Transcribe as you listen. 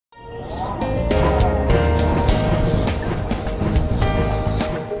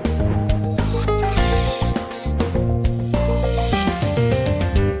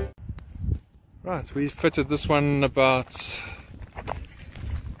Right, we fitted this one about,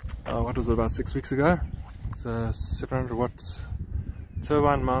 what was it, about 6 weeks ago. It's a 700 watt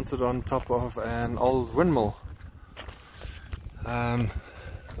turbine mounted on top of an old windmill. The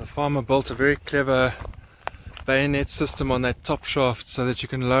farmer built a very clever bayonet system on that top shaft so that you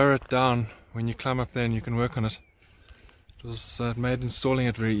can lower it down when you climb up there and you can work on it. It made installing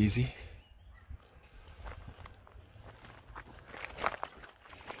it very easy.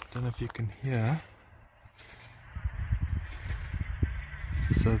 Don't know if you can hear.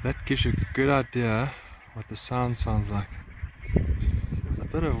 So that gives you a good idea what the sound sounds like. There's a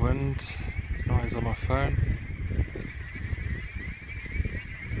bit of wind noise on my phone.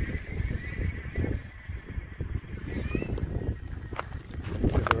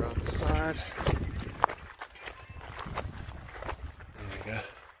 Get around the side. There we go.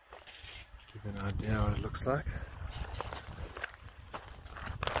 Give you an idea what it looks like.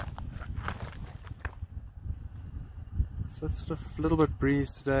 So it's sort of a little bit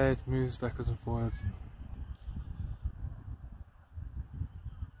breeze today, it moves backwards and forwards.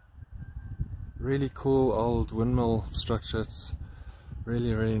 Really cool old windmill structure. It's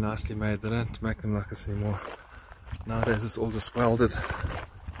really nicely made. They don't make them like this anymore. Nowadays it's all just welded.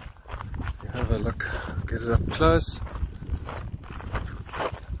 You have a look, get it up close.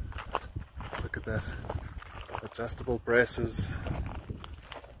 Look at that. Adjustable braces.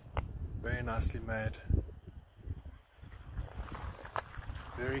 Very nicely made.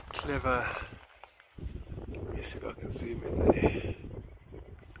 Very clever. Let me see if I can zoom in there.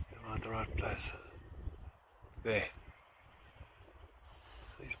 Am I at the right place? There.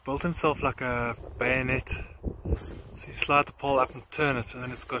 He's built himself like a bayonet. So you slide the pole up and turn it, and then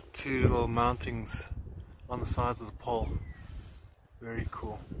it's got two little mountings on the sides of the pole. Very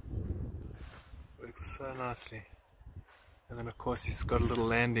cool. Works so nicely. And then of course he's got a little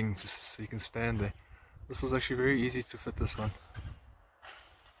landing just so you can stand there. This was actually very easy to fit this one.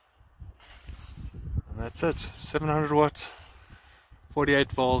 That's it, 700 watt,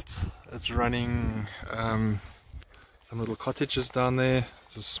 48 volt. It's running some little cottages down there.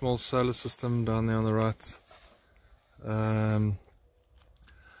 There's a small solar system down there on the right. The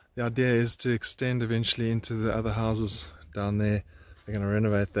idea is to extend eventually into the other houses down there. They're going to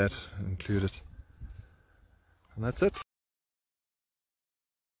renovate that and include it. And that's it.